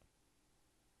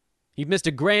 He missed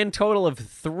a grand total of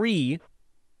 3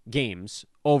 games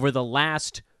over the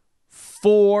last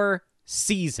 4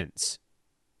 seasons,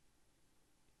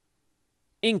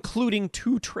 including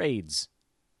 2 trades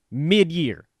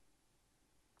mid-year.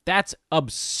 That's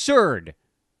absurd.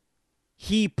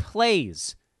 He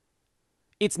plays.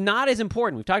 It's not as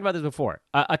important. We've talked about this before.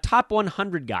 A top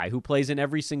 100 guy who plays in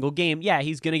every single game, yeah,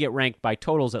 he's going to get ranked by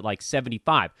totals at like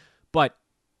 75. But,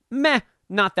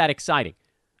 not that exciting.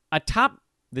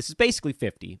 This is basically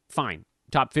 50. Fine.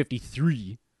 Top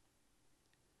 53.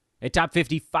 A top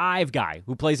 55 guy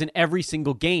who plays in every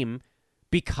single game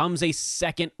becomes a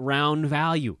second-round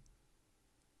value.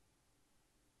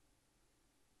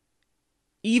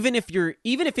 Even if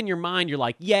in your mind you're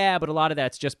like, yeah, but a lot of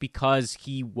that's just because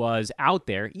he was out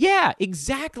there. Yeah,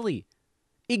 exactly.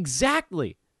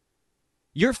 Exactly.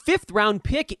 Your 5th round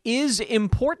pick is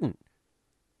important.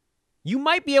 You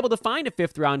might be able to find a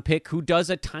 5th round pick who does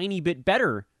a tiny bit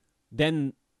better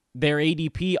than their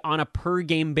ADP on a per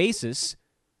game basis.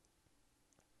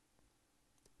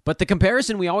 But the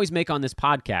comparison we always make on this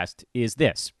podcast is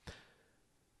this.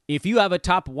 If you have a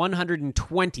top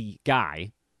 120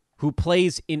 guy who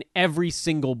plays in every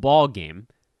single ball game,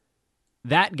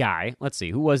 that guy, let's see,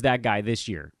 who was that guy this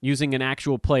year? Using an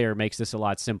actual player makes this a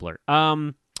lot simpler.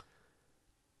 Maxi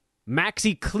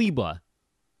Kleber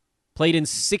played in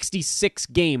 66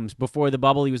 games before the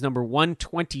bubble. He was number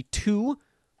 122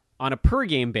 on a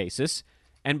per-game basis,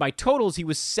 and by totals, he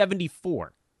was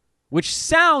 74, which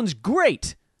sounds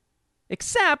great,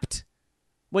 except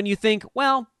when you think,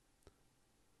 well,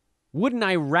 wouldn't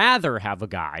I rather have a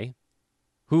guy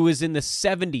who is in the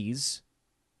 70s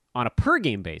on a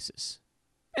per-game basis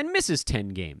and misses 10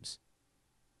 games?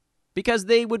 Because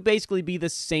they would basically be the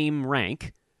same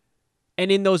rank, and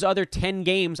in those other 10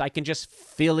 games, I can just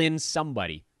fill in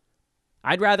somebody.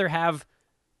 I'd rather have,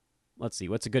 let's see,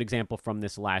 what's a good example from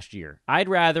this last year? I'd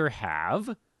rather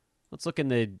have, let's look in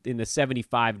the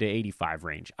 75 to 85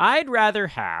 range. I'd rather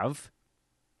have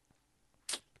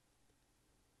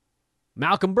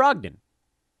Malcolm Brogdon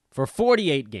for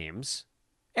 48 games,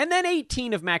 and then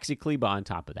 18 of Maxi Kleber on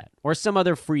top of that, or some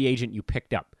other free agent you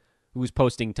picked up who's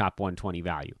posting top 120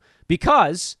 value.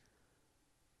 Because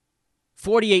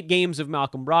 48 games of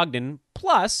Malcolm Brogdon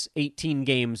plus 18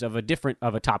 games of a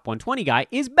top 120 guy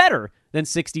is better than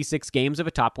 66 games of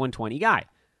a top 120 guy.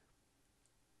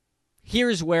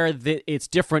 Here's where it's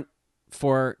different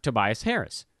for Tobias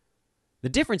Harris. The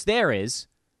difference there is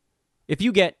if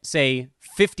you get, say,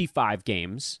 55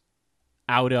 games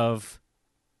out of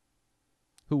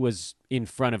who was in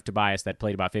front of Tobias that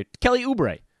played about 50, Kelly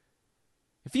Oubre.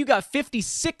 If you got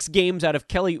 56 games out of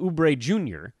Kelly Oubre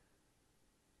Jr.,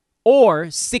 or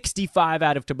 65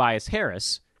 out of Tobias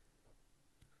Harris,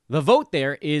 the vote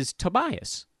there is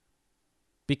Tobias.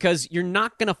 Because you're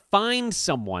not going to find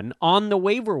someone on the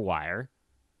waiver wire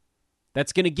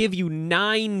that's going to give you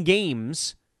 9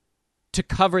 games to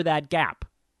cover that gap.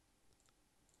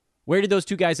 Where did those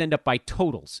two guys end up by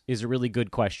totals is a really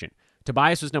good question.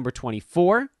 Tobias was number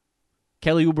 24.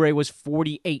 Kelly Oubre was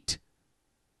 48.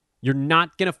 You're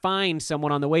not going to find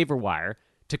someone on the waiver wire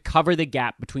to cover the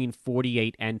gap between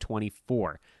 48 and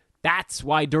 24. That's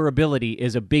why durability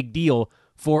is a big deal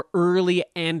for early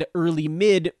and early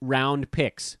mid-round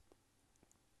picks.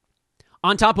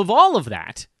 On top of all of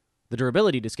that, the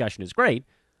durability discussion is great.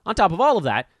 On top of all of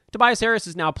that, Tobias Harris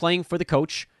is now playing for the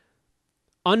coach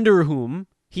under whom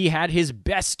he had his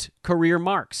best career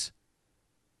marks.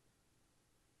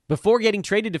 Before getting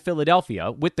traded to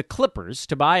Philadelphia with the Clippers,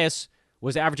 Tobias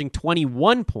was averaging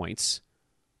 21 points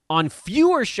on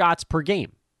fewer shots per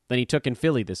game than he took in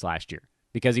Philly this last year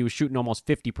because he was shooting almost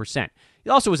 50%. He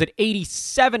also was at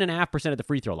 87.5% at the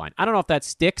free throw line. I don't know if that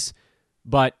sticks,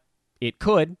 but it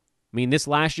could. I mean, this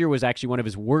last year was actually one of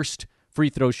his worst free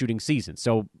throw shooting seasons.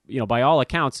 So, by all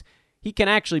accounts, he can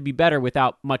actually be better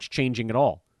without much changing at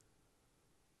all.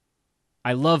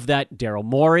 I love that Daryl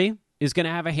Morey is going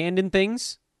to have a hand in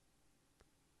things.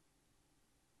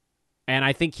 And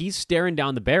I think he's staring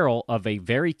down the barrel of a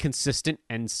very consistent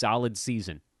and solid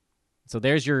season. So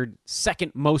there's your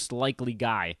second most likely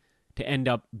guy to end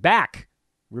up back,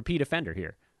 repeat offender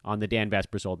here, on the Dan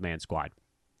Vespers Old Man Squad.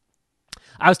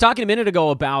 I was talking a minute ago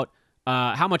about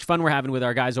how much fun we're having with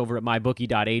our guys over at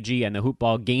mybookie.ag and the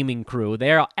Hoopball Gaming crew.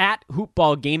 They're at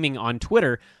Hoopball Gaming on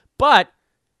Twitter, but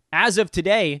as of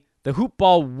today, the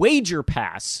Hoopball Wager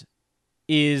Pass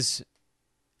is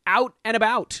out and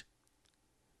about.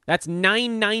 That's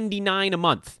 $9.99 a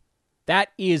month. That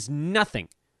is nothing.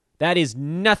 That is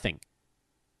nothing.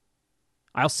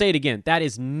 I'll say it again. That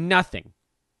is nothing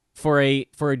for a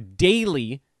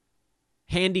daily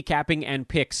handicapping and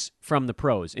picks from the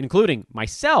pros, including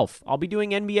myself. I'll be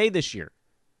doing NBA this year.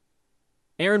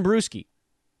 Aaron Brewski,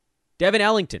 Devin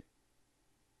Ellington.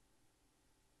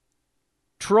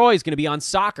 Troy's going to be on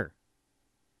soccer.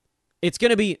 It's going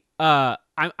to be,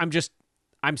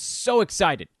 I'm so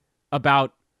excited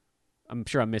about, I'm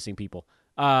sure I'm missing people,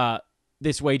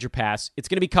 this Wager Pass. It's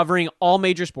going to be covering all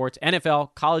major sports,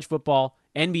 NFL, college football,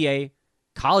 NBA,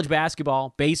 college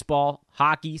basketball, baseball,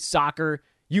 hockey, soccer,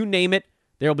 you name it,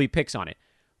 there will be picks on it.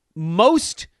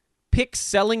 Most pick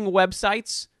selling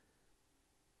websites,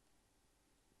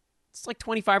 it's like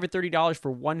 $25 or $30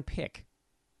 for one pick.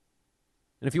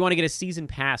 And if you want to get a season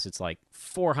pass, it's like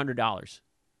 $400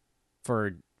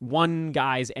 for one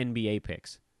guy's NBA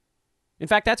picks. In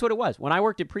fact, that's what it was. When I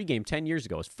worked at Pregame 10 years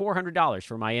ago, it was $400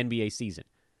 for my NBA season.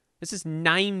 This is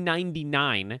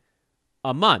 $9.99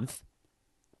 a month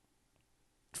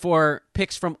for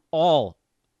picks from all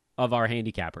of our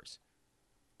handicappers.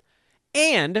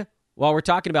 And while we're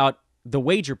talking about the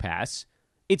Wager Pass,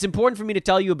 it's important for me to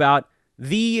tell you about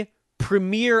the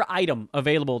premier item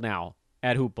available now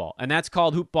at Hoopball, and that's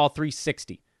called Hoopball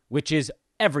 360, which is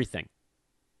everything.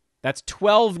 That's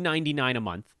 $12.99 a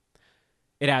month.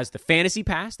 It has the Fantasy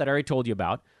Pass that I already told you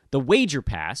about, the Wager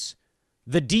Pass,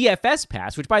 the DFS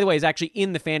Pass, which, by the way, is actually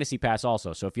in the Fantasy Pass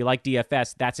also. So if you like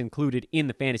DFS, that's included in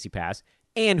the Fantasy Pass,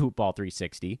 and Hoopball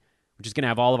 360, which is going to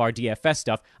have all of our DFS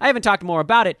stuff. I haven't talked more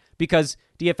about it because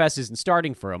DFS isn't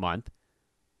starting for a month.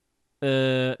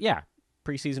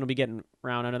 Preseason will be getting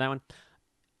around under that one.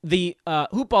 The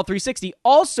Hoopball 360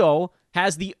 also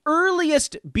has the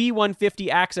earliest B150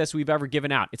 access we've ever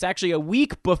given out. It's actually a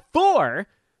week before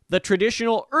the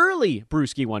traditional early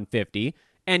Brewski 150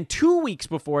 and 2 weeks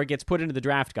before it gets put into the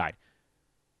draft guide.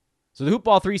 So the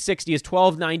Hoopball 360 is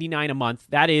 $12.99 a month.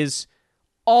 That is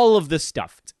all of the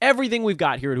stuff. It's everything we've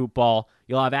got here at Hoopball.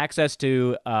 You'll have access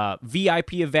to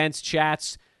VIP events,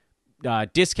 chats,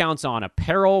 discounts on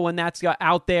apparel when that's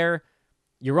out there,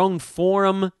 your own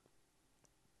forum.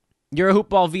 You're a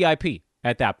Hoopball VIP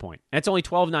at that point. That's only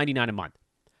 $12.99 a month.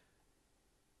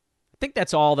 I think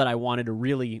that's all that I wanted to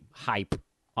really hype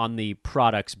on the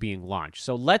products being launched.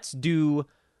 So let's do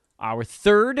our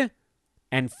third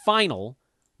and final,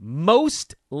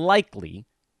 most likely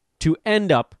to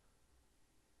end up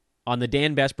on the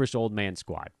Dan Besbris Old Man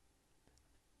Squad.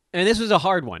 And this was a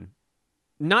hard one.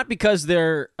 Not because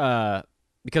there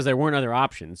weren't other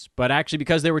options, but actually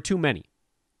because there were too many.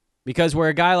 Because where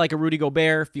a guy like a Rudy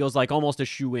Gobert feels like almost a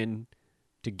shoe-in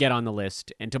to get on the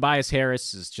list, and Tobias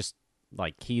Harris is just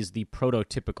like he's the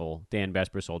prototypical Dan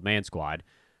Besbris Old Man Squad.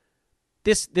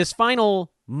 This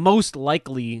final most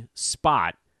likely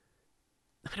spot,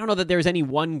 I don't know that there's any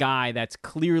one guy that's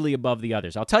clearly above the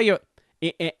others. I'll tell you,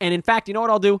 and in fact, you know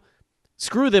what I'll do?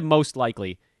 Screw the most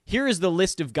likely. Here is the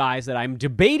list of guys that I'm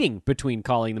debating between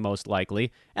calling the most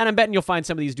likely, and I'm betting you'll find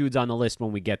some of these dudes on the list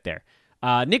when we get there.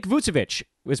 Nick Vucevic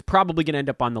was probably going to end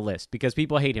up on the list because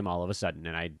people hate him all of a sudden,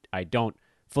 and I don't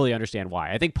fully understand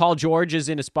why. I think Paul George is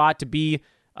in a spot to be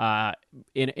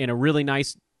in a really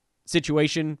nice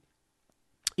situation,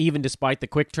 even despite the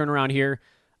quick turnaround here.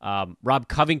 Rob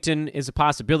Covington is a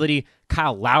possibility.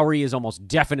 Kyle Lowry is almost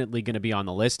definitely going to be on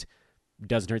the list.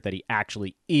 Doesn't hurt that he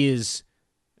actually is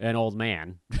an old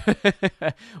man.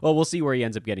 Well, we'll see where he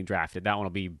ends up getting drafted. That one will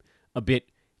be a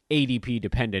bit ADP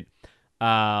dependent.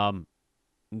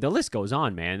 The list goes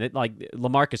on, man. Like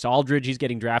LaMarcus Aldridge, he's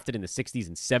getting drafted in the 60s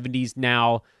and 70s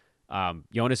now.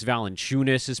 Jonas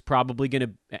Valanciunas is probably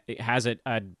has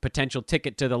a potential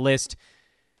ticket to the list.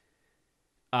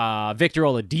 Victor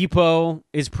Oladipo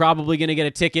is probably going to get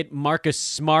a ticket. Marcus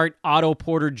Smart, Otto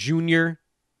Porter Jr.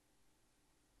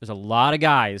 There's a lot of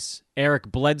guys.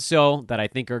 Eric Bledsoe that I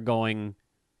think are going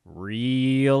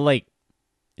real late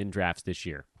in drafts this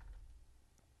year.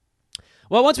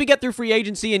 Well, once we get through free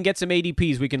agency and get some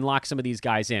ADPs, we can lock some of these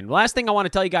guys in. The last thing I want to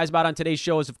tell you guys about on today's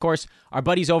show is, of course, our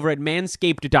buddies over at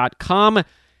Manscaped.com.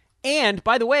 And,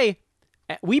 by the way,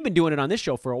 we've been doing it on this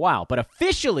show for a while, but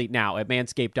officially now at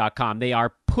Manscaped.com, they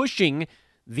are pushing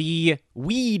the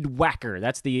Weed Whacker.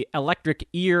 That's the electric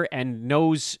ear and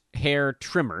nose hair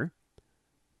trimmer.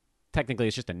 Technically,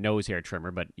 it's just a nose hair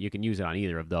trimmer, but you can use it on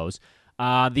either of those.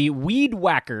 The Weed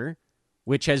Whacker,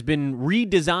 which has been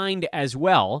redesigned as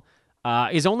well,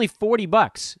 is only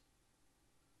 $40.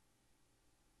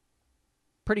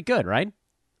 Pretty good, right?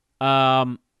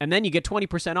 And then you get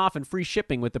 20% off and free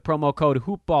shipping with the promo code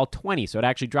HoopBall20. So it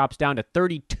actually drops down to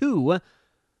 $32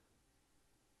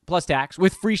 plus tax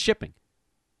with free shipping.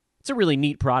 It's a really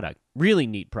neat product. Really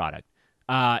neat product.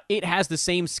 It has the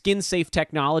same skin-safe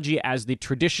technology as the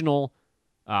traditional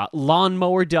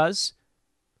lawnmower does.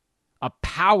 A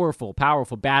powerful,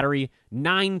 powerful battery,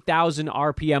 9,000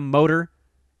 RPM motor,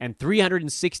 and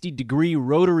 360-degree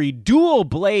rotary dual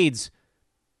blades.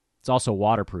 It's also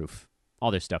waterproof.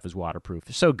 All their stuff is waterproof.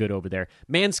 They're so good over there.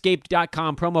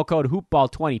 Manscaped.com, promo code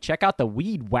HoopBall20. Check out the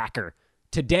Weed Whacker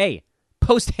today.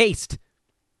 Post haste.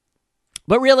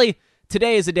 But really,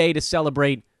 today is a day to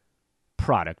celebrate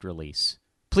product release.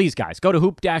 Please, guys, go to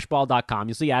hoop-ball.com.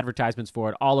 You'll see advertisements for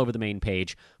it all over the main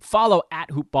page. Follow at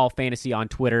HoopBallFantasy on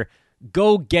Twitter.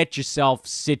 Go get yourself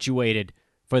situated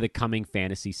for the coming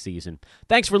fantasy season.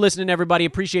 Thanks for listening, everybody.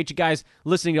 Appreciate you guys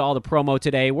listening to all the promo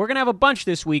today. We're going to have a bunch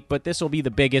this week, but this will be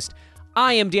the biggest.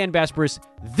 I am Dan Besbris.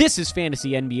 This is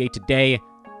Fantasy NBA Today.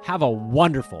 Have a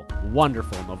wonderful,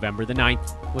 wonderful November the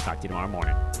 9th. We'll talk to you tomorrow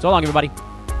morning. So long, everybody.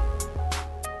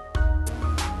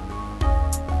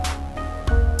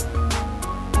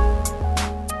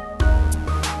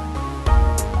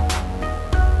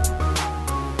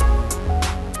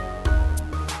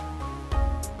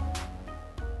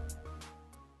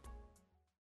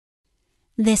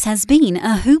 This has been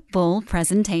a Hoop Ball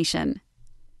presentation.